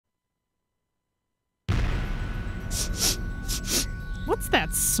What's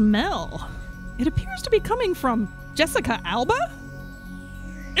that smell? It appears to be coming from Jessica Alba?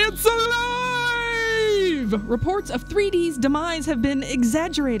 It's alive! Reports of 3D's demise have been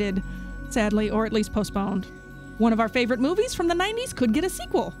exaggerated, sadly, or at least postponed. One of our favorite movies from the 90s could get a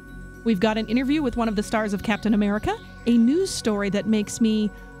sequel. We've got an interview with one of the stars of Captain America, a news story that makes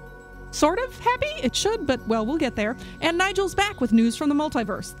me sort of happy. It should, but, well, we'll get there. And Nigel's back with news from the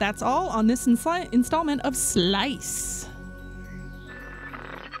multiverse. That's all on this installment of Slice.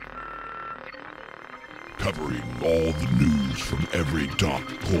 Covering all the news from every dark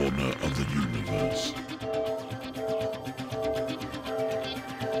corner of the universe.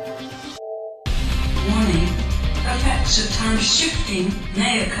 Warning. Effects of time shifting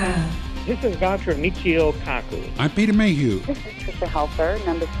may occur. This is Dr. Michio Kaku. I'm Peter Mayhew. This is Trisha Helfer,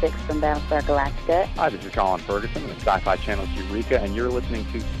 number 6 from Battlestar Galactica. Hi, this is Colin Ferguson with Sci-Fi Channel's Eureka, and you're listening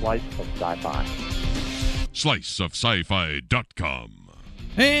to Slice of Sci-Fi. SliceofSciFi.com.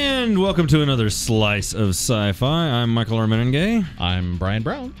 And welcome to another Slice of Sci-Fi. I'm Michael Armenenge. I'm Brian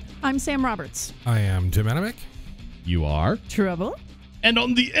Brown. I'm Sam Roberts. I am Tim Anamick. You are? Trouble. And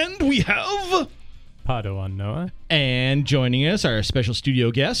on the end we have... Padawan Noah. And joining us, our special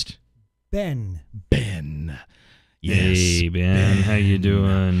studio guest... Ben. Yes. Hey, Ben. How you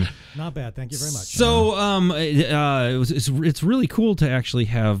doing? Not bad. Thank you very much. So, it's really cool to actually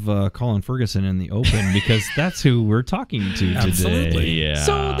have Colin Ferguson in the open because that's who we're talking to today. Absolutely. Yeah.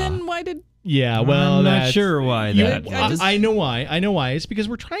 So then why did... Yeah, well, I'm not sure why that was. I know why. It's because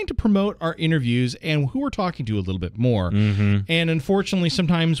we're trying to promote our interviews and who we're talking to a little bit more. Mm-hmm. And unfortunately,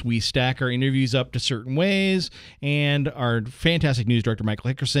 sometimes we stack our interviews up to certain ways, and our fantastic news director,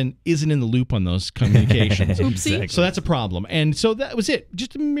 Michael Hickerson, isn't in the loop on those communications. Oopsie. Exactly. So that's a problem. And so that was it.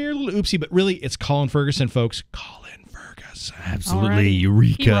 Just a mere little oopsie, but really, it's Colin Ferguson, folks. Colin Ferguson. Absolutely, Alrighty.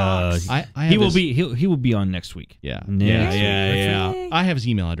 Eureka. He will be on next week. Yeah. Yeah. I have his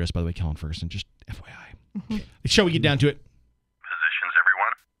email address, by the way, Colin Ferguson, just FYI. Okay. Shall we get down to it?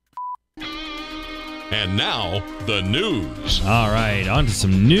 Positions, everyone. And now, the news. All right, on to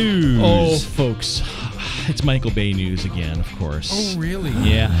some news. Oh, folks, it's Michael Bay news again, of course. Oh, really?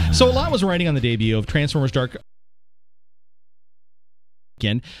 Yeah. So a lot was writing on the debut of Transformers Dark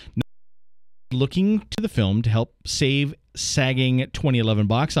again, looking to the film to help save sagging 2011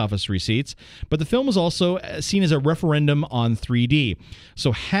 box office receipts, but the film was also seen as a referendum on 3D.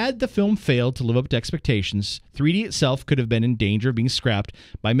 So had the film failed to live up to expectations, 3D itself could have been in danger of being scrapped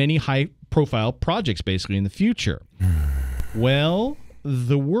by many high-profile projects basically in the future. Well,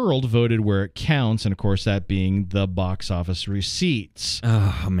 the world voted where it counts, and of course that being the box office receipts.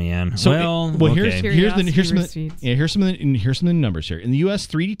 Oh man. So okay. here's some of the numbers here. In the U.S.,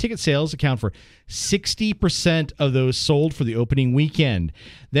 3D ticket sales account for 60% of those sold for the opening weekend.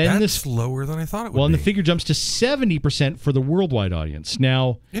 Then That's lower than I thought it would be. Well, and the figure jumps to 70% for the worldwide audience.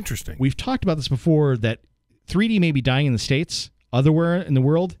 Now, interesting. We've talked about this before that 3D may be dying in the States, otherwhere in the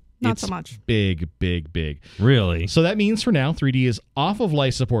world. Not it's so much. Big. Really? So that means for now, 3D is off of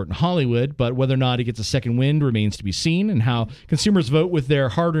life support in Hollywood, but whether or not it gets a second wind remains to be seen, and how consumers vote with their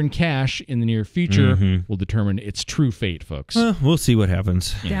hard-earned cash in the near future will determine its true fate, folks. We'll see what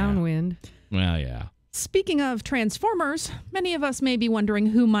happens. Yeah. Downwind. Well, yeah. Speaking of Transformers, many of us may be wondering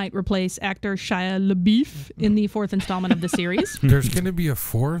who might replace actor Shia LaBeouf in the 4th installment of the series. There's going to be a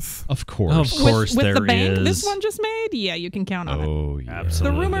 4th? Of course. With there the bank is. this one just made? Yeah, you can count on it. Oh, yeah.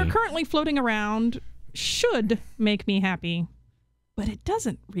 Absolutely. The rumor currently floating around should make me happy, but it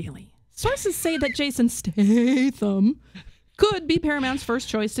doesn't really. Sources say that Jason Statham could be Paramount's first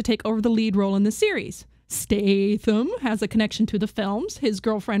choice to take over the lead role in the series. Statham has a connection to the films. His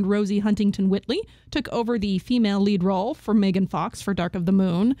girlfriend, Rosie Huntington Whiteley, took over the female lead role for Megan Fox for Dark of the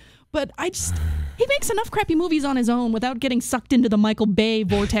Moon. But he makes enough crappy movies on his own without getting sucked into the Michael Bay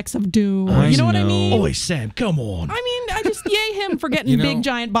vortex of doom. You know what I mean? Oh, Sam, come on. I mean, I just yay him for getting big,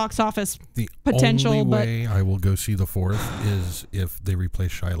 giant box office potential. The only way I will go see the 4th is if they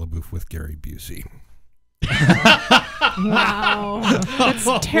replace Shia LaBeouf with Gary Busey. Wow,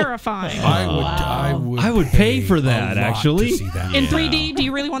 that's terrifying. I would pay for that, actually. To see that. In 3D, do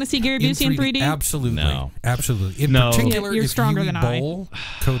you really want to see Gary Busey in 3D? Absolutely. No. Absolutely. In No. particular, You're if stronger Yui than I. Bowl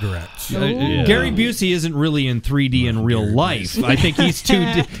co-directs. Gary Busey isn't really in 3D in real life. I think he's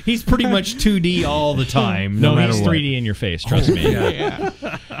he's pretty much 2D all the time, no matter he's what. 3D in your face, trust me. Yeah.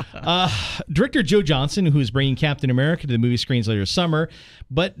 Director Joe Johnston, who is bringing Captain America to the movie screens later this summer,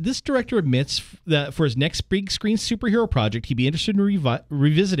 but this director admits that for his next big screen superhero project, he'd be interested in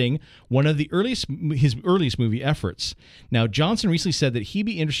revisiting one of his earliest movie efforts. Now, Johnson recently said that he'd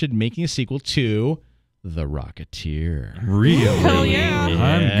be interested in making a sequel to The Rocketeer. Really? Hell yeah.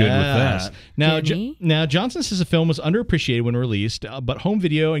 I'm good with that. Now, Johnson says the film was underappreciated when released, but home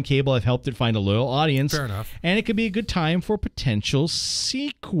video and cable have helped it find a loyal audience. Fair enough. And it could be a good time for a potential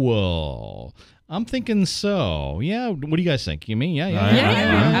sequel. I'm thinking so. Yeah. What do you guys think? You mean? Yeah.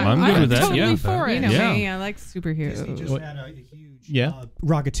 I'm good with that. Totally Yeah. for it. You know me, I like superheroes. Disney just had a huge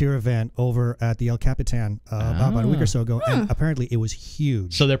Rocketeer event over at the El Capitan about a week or so ago, and apparently it was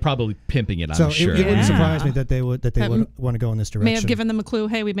huge. So they're probably pimping it, I'm sure. It wouldn't surprise me that they would want to go in this direction. May have given them a clue,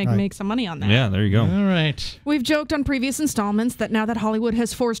 hey, we make some money on that. Yeah, there you go. All right. We've joked on previous installments that now that Hollywood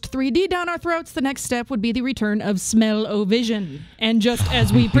has forced 3D down our throats, the next step would be the return of smell-o-vision. And just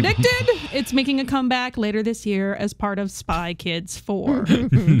as we predicted, it's making a comeback later this year as part of Spy Kids 4.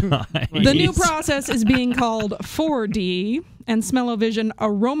 Nice. The new process is being called 4D, and Smell-O-Vision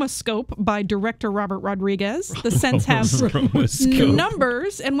Aromascope by director Robert Rodriguez. The scents have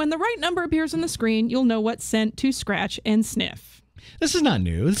numbers, and when the right number appears on the screen, you'll know what scent to scratch and sniff. This is not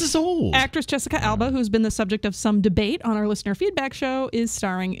new. This is old. Actress Jessica Alba, who's been the subject of some debate on our listener feedback show, is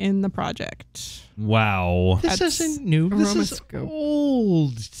starring in the project. Wow. This isn't new. This is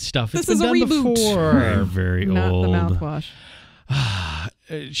old stuff. It's This is been a done reboot. before. Very Not old. the mouthwash.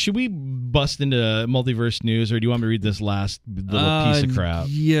 Should we bust into multiverse news, or do you want me to read this last little piece of crap?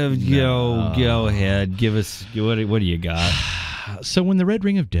 Go ahead. Give us, what do you got? So when the red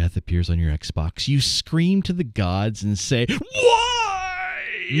ring of death appears on your Xbox, you scream to the gods and say, "Why?"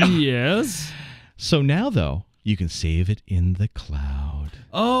 Yes. So now, though, you can save it in the cloud.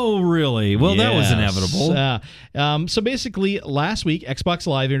 Oh, really? Well, that was inevitable. So basically, last week, Xbox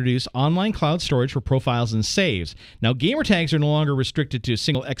Live introduced online cloud storage for profiles and saves. Now, gamer tags are no longer restricted to a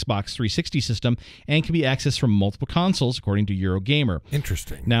single Xbox 360 system and can be accessed from multiple consoles, according to Eurogamer.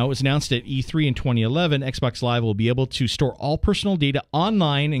 Interesting. Now, it was announced at E3 in 2011, Xbox Live will be able to store all personal data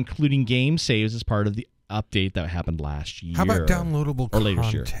online, including game saves, as part of the update that happened last year. How about downloadable or later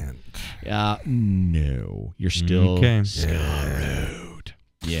content? No, you're still screwed.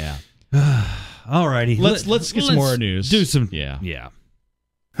 Yeah. Alrighty. Let's get some more news. Do some. Yeah.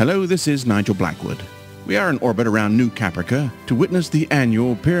 Hello, this is Nigel Blackwood. We are in orbit around New Caprica to witness the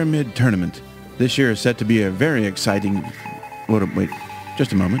annual Pyramid Tournament. This year is set to be a very exciting... Wait,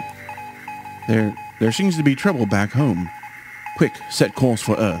 just a moment. There seems to be trouble back home. Quick, set course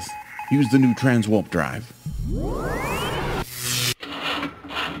for Earth. Use the new transwarp drive.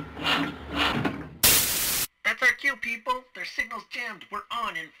 That's our cue, people. Their signal's jammed. We're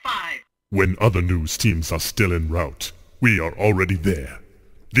on in 5. When other news teams are still en route, we are already there.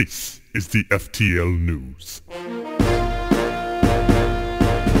 This is the FTL News.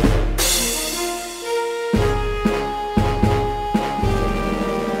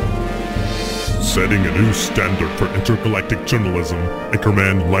 Setting a new standard for intergalactic journalism,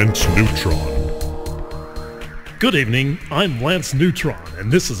 Anchorman Lance Neutron. Good evening, I'm Lance Neutron,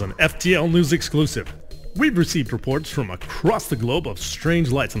 and this is an FTL News exclusive. We've received reports from across the globe of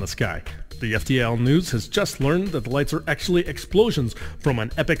strange lights in the sky. The FTL News has just learned that the lights are actually explosions from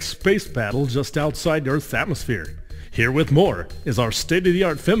an epic space battle just outside Earth's atmosphere. Here with more is our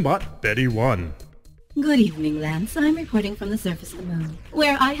state-of-the-art fembot, Betty 1. Good evening, Lance. I'm reporting from the surface of the moon,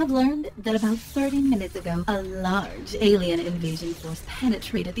 where I have learned that about 30 minutes ago, a large alien invasion force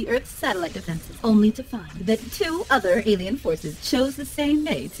penetrated the Earth's satellite defenses, only to find that 2 other alien forces chose the same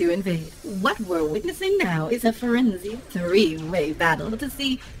day to invade. What we're witnessing now is a frenzied 3-way battle to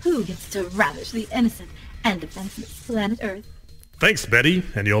see who gets to ravish the innocent and defenseless planet Earth. Thanks, Betty,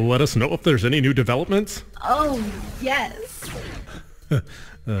 and you'll let us know if there's any new developments? Oh, yes. We're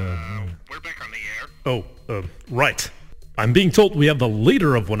back on the air. Right. I'm being told we have the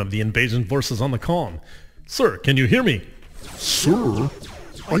leader of one of the invasion forces on the comm. Sir, can you hear me? Sir,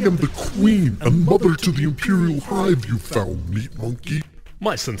 I am the queen and mother to the Imperial Hive, you foul meat monkey.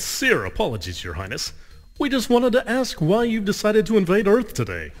 My sincere apologies, Your Highness. We just wanted to ask why you've decided to invade Earth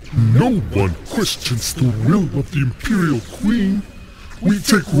today. No one questions the will of the Imperial Queen. We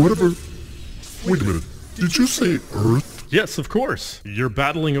take whatever... Wait a minute, did you say Earth? Yes, of course. You're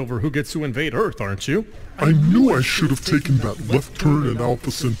battling over who gets to invade Earth, aren't you? I knew I should have taken that left turn in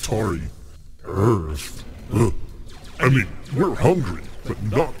Alpha Centauri. Earth. Ugh. I mean, we're hungry, but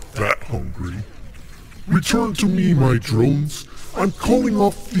not that hungry. Return to me, my drones. I'm calling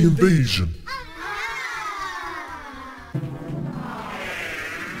off the invasion.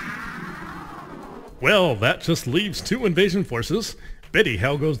 Well, that just leaves 2 invasion forces. Betty,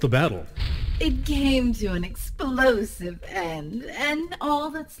 how goes the battle? It came to an explosive end, and all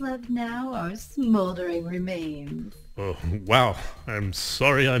that's left now are smoldering remains. Oh, wow. I'm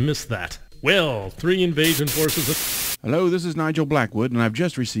sorry I missed that. Well, 3 invasion forces... Hello, this is Nigel Blackwood, and I've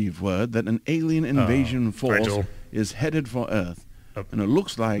just received word that an alien invasion force Nigel. is headed for Earth. And it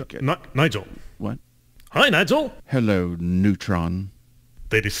looks like... Nigel. What? Hi, Nigel. Hello, Neutron.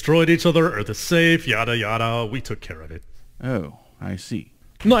 They destroyed each other, Earth is safe, yada yada. We took care of it. Oh, I see.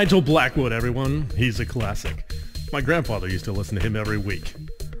 Nigel Blackwood, everyone. He's a classic. My grandfather used to listen to him every week.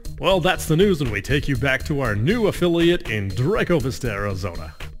 Well, that's the news, and we take you back to our new affiliate in Draco Vista,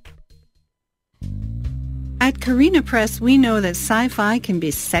 Arizona. At Carina Press, we know that sci-fi can be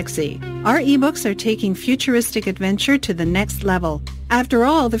sexy. Our ebooks are taking futuristic adventure to the next level. After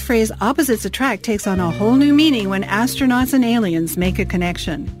all, the phrase opposites attract takes on a whole new meaning when astronauts and aliens make a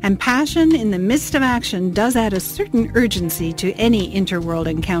connection. And passion in the midst of action does add a certain urgency to any interworld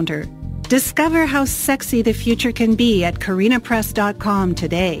encounter. Discover how sexy the future can be at carinapress.com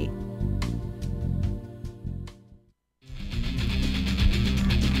today.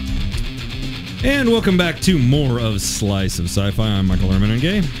 And welcome back to more of Slice of Sci-Fi. I'm Michael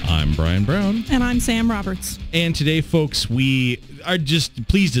Ermenengay. I'm Brian Brown. And I'm Sam Roberts. And today, folks, we are just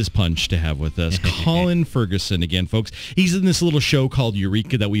pleased as punch to have with us Colin Ferguson again, folks. He's in this little show called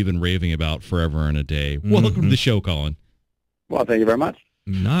Eureka that we've been raving about forever and a day. Welcome to the show, Colin. Well, thank you very much.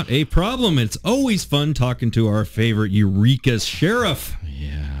 Not a problem. It's always fun talking to our favorite Eureka sheriff.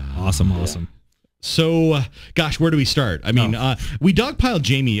 Yeah. Awesome. So, gosh, where do we start? I mean, we dogpiled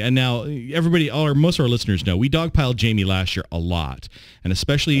Jamie, and now most of our listeners know, we dogpiled Jamie last year a lot, and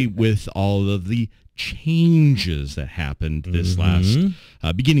especially with all of the changes that happened this last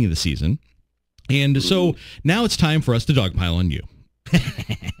beginning of the season. And so now it's time for us to dogpile on you.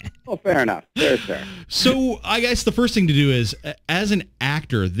 Well, fair enough. Fair. So I guess the first thing to do is, as an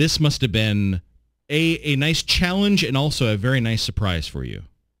actor, this must have been a nice challenge and also a very nice surprise for you.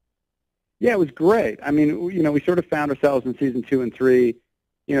 Yeah, it was great. I mean, we sort of found ourselves in season 2 and 3,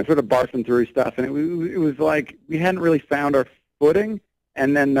 sort of barfing through stuff, and it was like we hadn't really found our footing.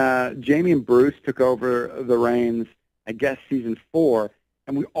 And then Jamie and Bruce took over the reins, I guess, season 4,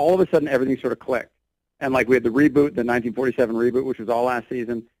 and we all of a sudden everything sort of clicked. And like we had the reboot, the 1947 reboot, which was all last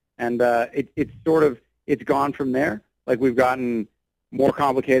season, and it's gone from there. Like we've gotten more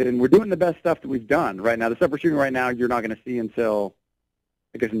complicated, and we're doing the best stuff that we've done right now. The stuff we're shooting right now, you're not going to see until,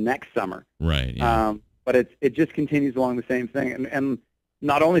 I guess, next summer. Right. Yeah. But it just continues along the same thing, and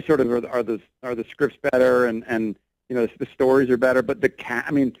not only sort of are the scripts better, and the stories are better, but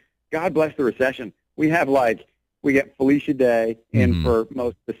God bless the recession. We get Felicia Day in for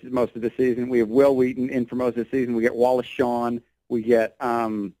most of the season. We have Will Wheaton in for most of the season. We get Wallace Shawn. We get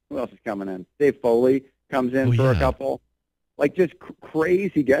who else is coming in? Dave Foley comes in for a couple. Like just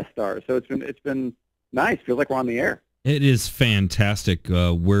crazy guest stars. So it's been nice. Feels like we're on the air. It is fantastic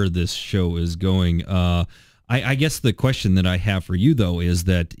where this show is going. I guess the question that I have for you, though, is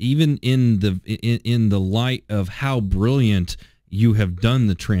that even in the light of how brilliant you have done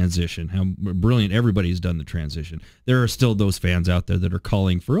the transition, how brilliant everybody's done the transition, there are still those fans out there that are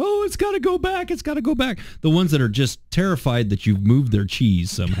calling for, it's got to go back, it's got to go back. The ones that are just terrified that you've moved their cheese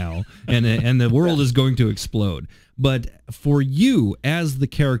somehow and the world is going to explode. But for you as the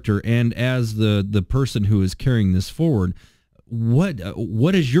character and as the person who is carrying this forward,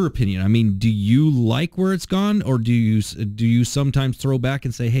 what is your opinion? I mean, do you like where it's gone, or do you sometimes throw back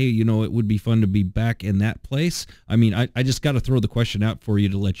and say, hey, it would be fun to be back in that place? I mean, I just got to throw the question out for you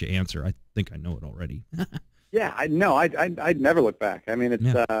to let you answer. I think I know it already. Yeah, I'd never look back. I mean, it's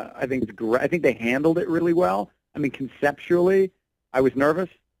I think it's great. I think they handled it really well. I mean, conceptually, I was nervous.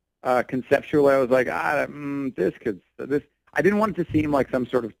 Conceptually, I was like, this. I didn't want it to seem like some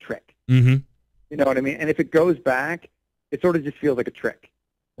sort of trick. Mm-hmm. You know what I mean? And if it goes back, it sort of just feels like a trick.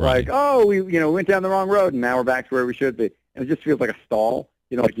 Right. Like, we went down the wrong road, and now we're back to where we should be. And it just feels like a stall.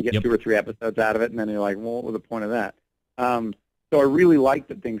 Like you get 2 or 3 episodes out of it, and then you're like, well, what was the point of that? So I really like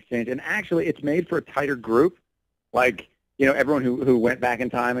that things change. And actually, it's made for a tighter group. Like, everyone who went back in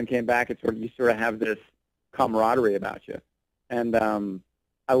time and came back, you sort of have this camaraderie about you. And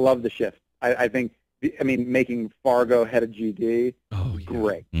I love the shift. I think, making Fargo head of GD,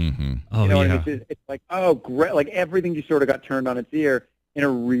 great. Mm-hmm. Oh, you know what I mean? It's like, great. Like everything just sort of got turned on its ear in a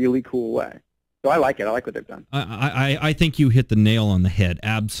really cool way. So I like it. I like what they've done. I think you hit the nail on the head.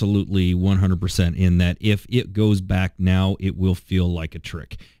 Absolutely 100% in that if it goes back now, it will feel like a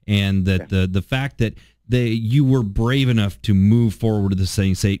trick. And that the fact that you were brave enough to move forward to the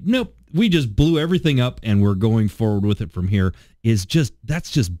say, nope, we just blew everything up and we're going forward with it from here that's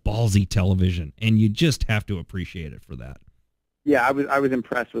just ballsy television. And you just have to appreciate it for that. Yeah, I was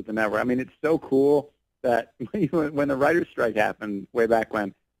impressed with the network. I mean, it's so cool that when the writer's strike happened way back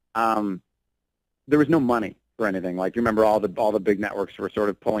when, there was no money for anything. Like, you remember all the big networks were sort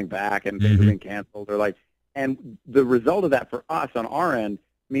of pulling back and things were being canceled. Or like, And the result of that for us on our end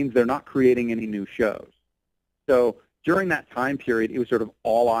means they're not creating any new shows. So during that time period, it was sort of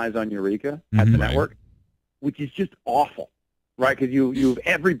all eyes on Eureka at the network, which is just awful, right? Because you've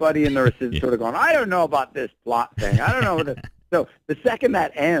everybody in their assistant sort of going, I don't know about this plot thing. I don't know what this. So the second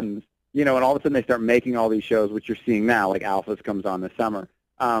that ends, and all of a sudden they start making all these shows, which you're seeing now, like Alphas comes on this summer.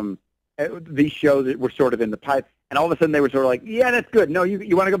 These shows that were sort of in the pipe, and all of a sudden they were sort of like, yeah, that's good. No,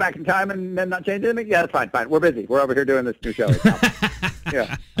 you want to go back in time and then not change anything? Yeah, that's fine. We're busy. We're over here doing this new show.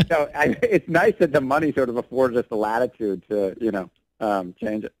 So it's nice that the money sort of affords us the latitude to,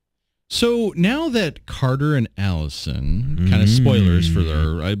 change it. So now that Carter and Allison, kind of spoilers for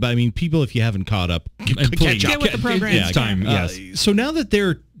their, I mean, people, if you haven't caught up, catch up. Get with the program. It's time, yes. So now that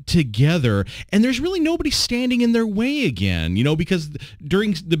they're together, and there's really nobody standing in their way again, because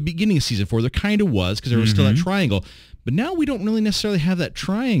during the beginning of season 4, there kind of was, because there was still that triangle. But now we don't really necessarily have that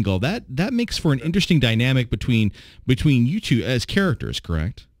triangle. That makes for an interesting dynamic between you two as characters,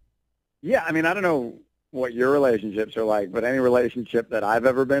 correct? Yeah, I mean, I don't know what your relationships are like, but any relationship that I've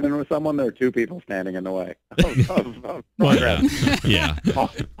ever been in with someone, there are two people standing in the way of progress. Yeah.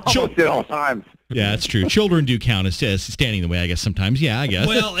 Almost at all times. Yeah, that's true. Children do count as standing in the way, I guess, sometimes. Yeah, I guess.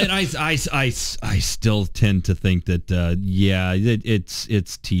 Well, and I still tend to think that, it's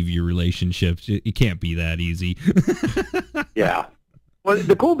TV relationships. It can't be that easy. Yeah. Well,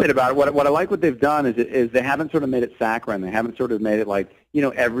 the cool bit about it, what I like what they've done is they haven't sort of made it saccharine. They haven't sort of made it like,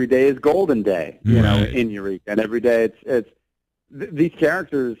 every day is golden day, in Eureka. And every day it's these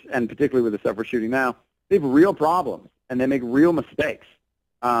characters, and particularly with the stuff we're shooting now, they have real problems, and they make real mistakes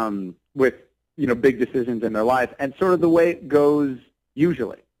with, big decisions in their life, and sort of the way it goes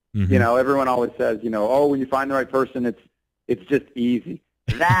usually. Everyone always says, when you find the right person, it's just easy.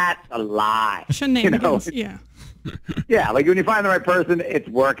 That's a lie. Shenanigans, yeah. Yeah, like when you find the right person, it's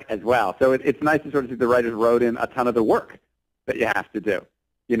work as well. So it's nice to sort of see the writers wrote in a ton of the work that you have to do.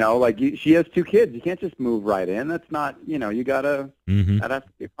 She has 2 kids. You can't just move right in. That's not, you gotta, that has to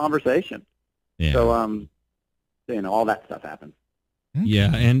be a conversation. Yeah. So, all that stuff happens.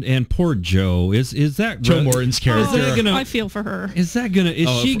 Yeah, and poor Joe is that Joe Morton's character? I feel for her. Is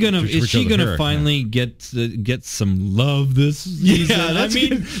she gonna finally get some love this season?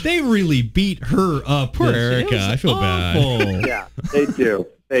 Yeah, they really beat her up. Poor Erica. I feel bad. Yeah, they do.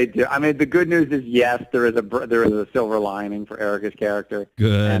 They do. I mean, the good news is yes, there is a silver lining for Erica's character.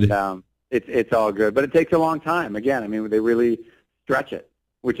 Good. And it's all good, but it takes a long time. Again, I mean, they really stretch it,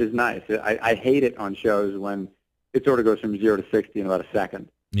 which is nice. I hate it on shows when it sort of goes from 0 to 60 in about a second.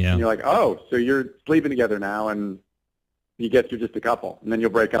 Yeah. And you're like, oh, so you're sleeping together now, and you get to just a couple, and then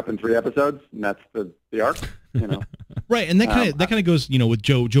you'll break up in 3 episodes, and that's the arc, Right, and that kind of goes, with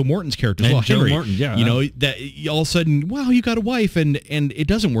Joe Morton's character as well. Joe Henry, Morton, yeah. That all of a sudden, wow, you got a wife, and it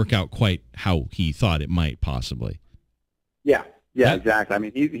doesn't work out quite how he thought it might possibly. Yeah, exactly. I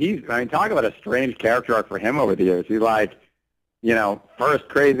mean, he's talk about a strange character arc for him over the years. He's like, first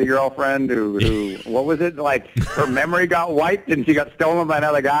crazy girlfriend who what was it, like her memory got wiped and she got stolen by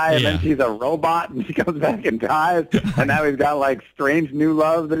another guy, and then she's a robot and she comes back in time, and now he's got like strange new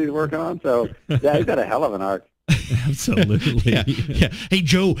love that he's working on. So yeah, he's got a hell of an arc. Absolutely. Yeah. Hey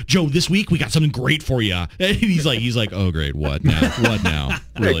Joe, this week we got something great for you. And he's like, oh great, what now?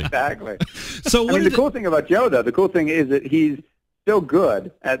 Really? Exactly. So the cool thing about Joe, though, the cool thing is that he's so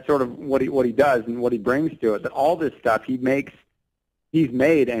good at sort of what he does and what he brings to it, that all this stuff he's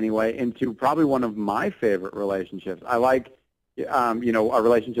made anyway into probably one of my favorite relationships. I like, a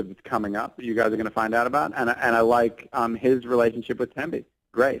relationship that's coming up that you guys are going to find out about, and I like his relationship with Tembi,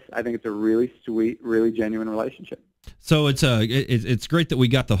 Grace. I think it's a really sweet, really genuine relationship. So it's great that we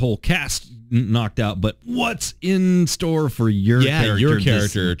got the whole cast knocked out, but what's in store for your character? Your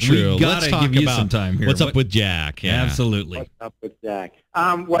character, true. We gotta give you some time here. What's up with Jack? Yeah. Absolutely. What's up with Jack?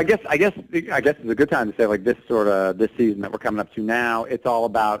 Well, I guess it's a good time to say, like, this season that we're coming up to now, it's all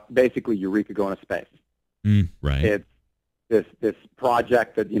about basically Eureka going to space. Right. It's this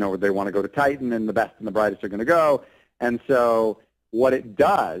project that, they want to go to Titan, and the best and the brightest are going to go. And so what it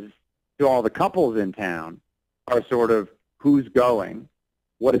does to all the couples in town are sort of who's going,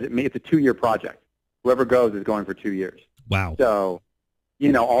 what does it mean? It's a 2-year project. Whoever goes is going for 2 years. Wow. So,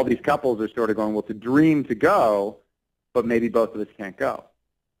 all these couples are sort of going, well, it's a dream to go, but maybe both of us can't go.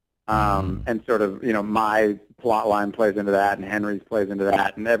 And sort of, my plot line plays into that, and Henry's plays into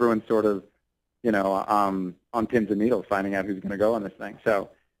that, and everyone's sort of, on pins and needles finding out who's going to go on this thing. So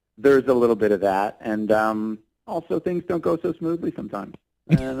there's a little bit of that, and also things don't go so smoothly sometimes.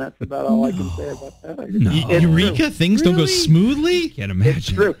 And that's about all I can say about that. Eureka, things don't go smoothly? Can't imagine. It's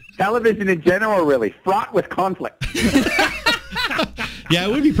true. Television in general, really, fraught with conflict. Yeah,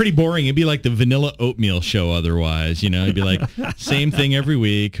 it would be pretty boring. It'd be like the vanilla oatmeal show otherwise, It'd be like, same thing every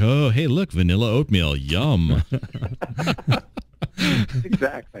week. Oh, hey, look, vanilla oatmeal. Yum.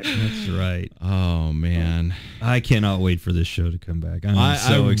 Exactly. That's right. Oh, man. I cannot wait for this show to come back. I'm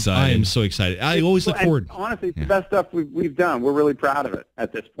so excited. I am so excited. I always look forward. Honestly, it's the best stuff we've done. We're really proud of it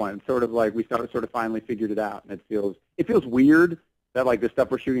at this point. It's sort of like we sort of finally figured it out, and it feels weird that like the stuff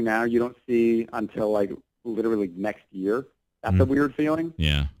we're shooting now you don't see until like literally next year. That's a weird feeling.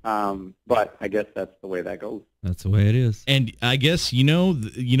 Yeah. But I guess that's the way that goes. That's the way it is. And I guess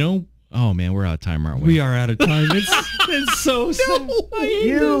oh man, we're out of time, aren't we? We are out of time. It's so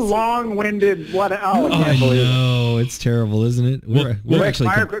You long-winded what? Oh, I I can't believe it. know. It's terrible, isn't it? We're actually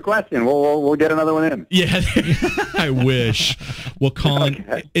fire a quick question. We'll get another one in. Yeah, I wish. Well,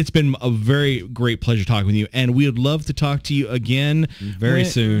 Colin, it's been a very great pleasure talking with you, and we would love to talk to you again very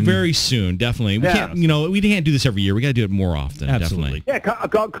soon. Very soon, definitely. We can't, we can't do this every year. We got to do it more often. Absolutely. Definitely.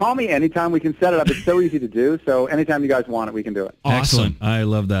 Yeah, call me anytime. We can set it up. It's so easy to do. So anytime you guys want it, we can do it. Awesome. Excellent. I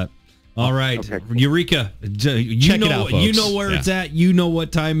love that. All right, Okay. Eureka. Check it out, folks. You know where it's at. You know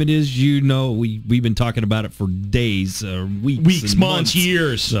what time it is. We've been talking about it for days, weeks, months,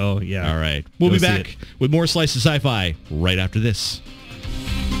 years. So yeah. All right. We'll be back with more Slice of Sci-Fi right after this.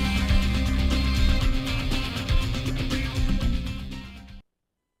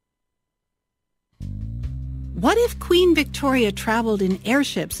 What if Queen Victoria traveled in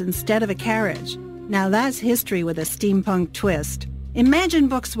airships instead of a carriage? Now that's history with a steampunk twist. Imagine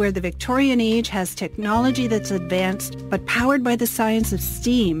books where the Victorian age has technology that's advanced, but powered by the science of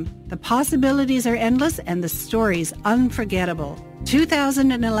steam. The possibilities are endless and the stories unforgettable.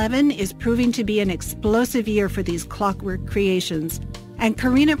 2011 is proving to be an explosive year for these clockwork creations, and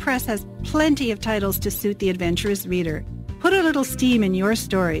Carina Press has plenty of titles to suit the adventurous reader. Put a little steam in your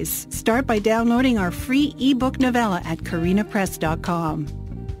stories. Start by downloading our free ebook novella at carinapress.com.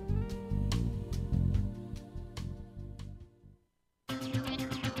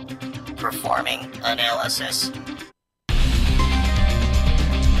 Performing analysis.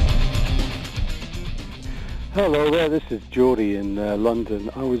 Hello there, this is Geordie in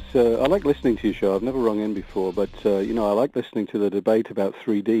London. I like listening to your show. I've never rung in before, but I like listening to the debate about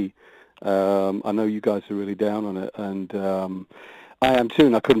 3D. I know you guys are really down on it, and I am too,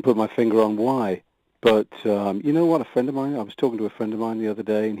 and I couldn't put my finger on why. But you know what, I was talking to a friend of mine the other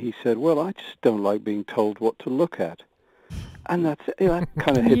day, and he said, well, I just don't like being told what to look at. And that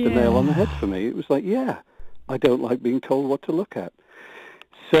kind of hit the nail on the head for me. It was like, yeah, I don't like being told what to look at.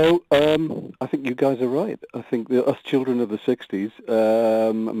 So I think you guys are right. I think us children of the 60s,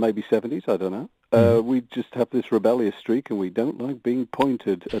 maybe 70s, I don't know, we just have this rebellious streak and we don't like being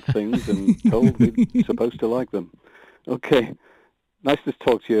pointed at things and told we're supposed to like them. Okay. Nice to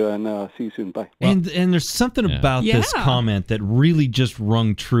talk to you, and see you soon. Bye. And there's something about this comment that really just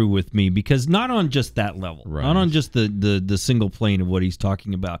rung true with me, because not on just that level, not on just the single plane of what he's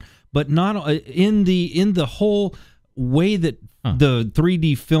talking about, but not in the whole way that the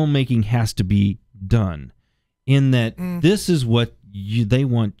 3D filmmaking has to be done, in that this is what they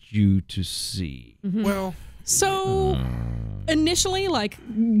want you to see. Mm-hmm. Well, so initially, like,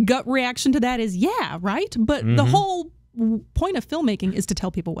 gut reaction to that is right, but the whole point of filmmaking is to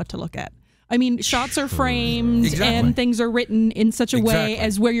tell people what to look at. I mean, shots are framed and things are written in such a way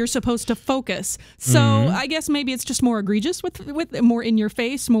as where you're supposed to focus. So I guess maybe it's just more egregious with more in your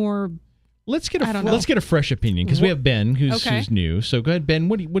face, more. Let's get a fresh opinion, because we have Ben who's new. So go ahead, Ben.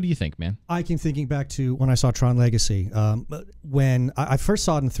 What do you think, man? I keep thinking back to when I saw Tron Legacy, when I first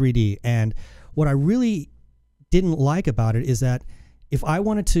saw it in 3D, and what I really didn't like about it is that if I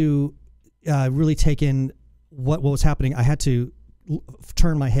wanted to really take in what was happening, I had to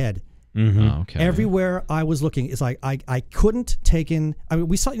turn my head. Everywhere I was looking, it's like I couldn't take in. I mean,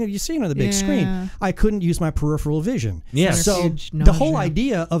 we saw, you see it on the big screen. I couldn't use my peripheral vision. So the whole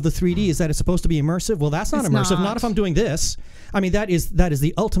idea of the 3D is that it's supposed to be immersive. Well, that's not immersive. Not if I'm doing this. I mean, that is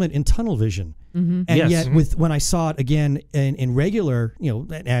the ultimate in tunnel vision. And yet, when I saw it again in regular,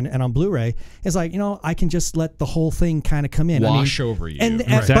 and on Blu-ray, it's like, I can just let the whole thing kind of come in, wash over you.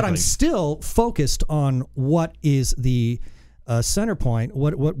 But I'm still focused on what is the center point,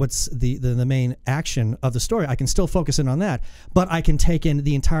 what's the main action of the story. I can still focus in on that, but I can take in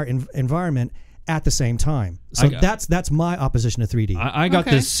the entire environment at the same time. So that's my opposition to 3D. I got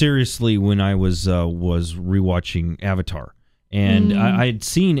this seriously when I was rewatching Avatar. And I'd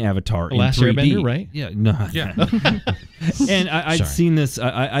seen Avatar in 3D. Last Airbender, right? Yeah, no. Yeah. And I'd seen this.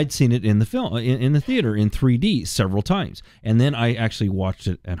 I'd seen it in the film, in the theater, in 3D several times. And then I actually watched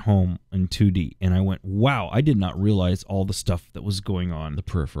it at home in 2D. And I went, wow, I did not realize all the stuff that was going on. The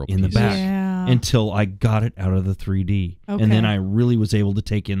peripheral in the back. until I got it out of the 3D. Okay. And then I really was able to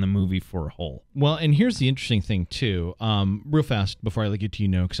take in the movie for a whole. Well, and here's the interesting thing, too. Real fast, before I let you to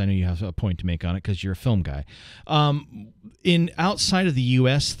know, because I know you have a point to make on it, because you're a film guy. Outside of the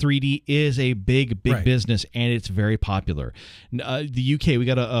U.S., 3D is a big business, and it's very popular. The U.K., we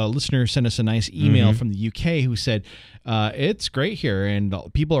got a listener send us a nice email from the U.K. who said, it's great here, and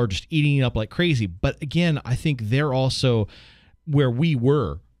people are just eating it up like crazy. But again, I think they're also where we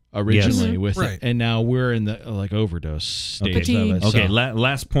were originally with it, and now we're in the overdose stage of it. Okay,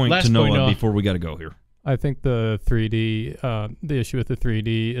 last point to Noah before we got to go here. I think the 3D, the issue with the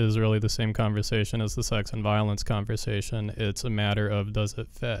 3D is really the same conversation as the sex and violence conversation. It's a matter of, does it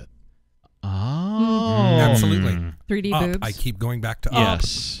fit? Oh, absolutely. 3D Up. boobs. I keep going back to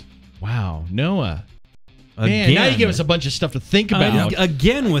yes. Up. Wow, Noah. Man, now you give us a bunch of stuff to think about.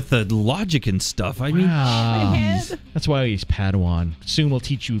 Again with the logic and stuff. I mean, that's why he's Padawan. Soon we'll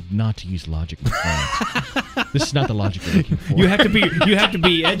teach you not to use logic. This is not the logic you're looking for. You have to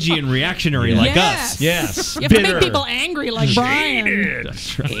be edgy and reactionary like us. Yes. You have to make people angry like Brian.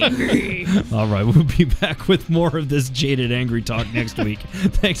 That's right. Angry. All right, we'll be back with more of this jaded, angry talk next week.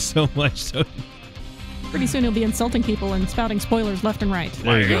 Thanks so much. Pretty soon he'll be insulting people and spouting spoilers left and right.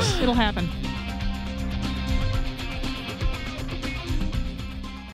 There you go. It'll happen.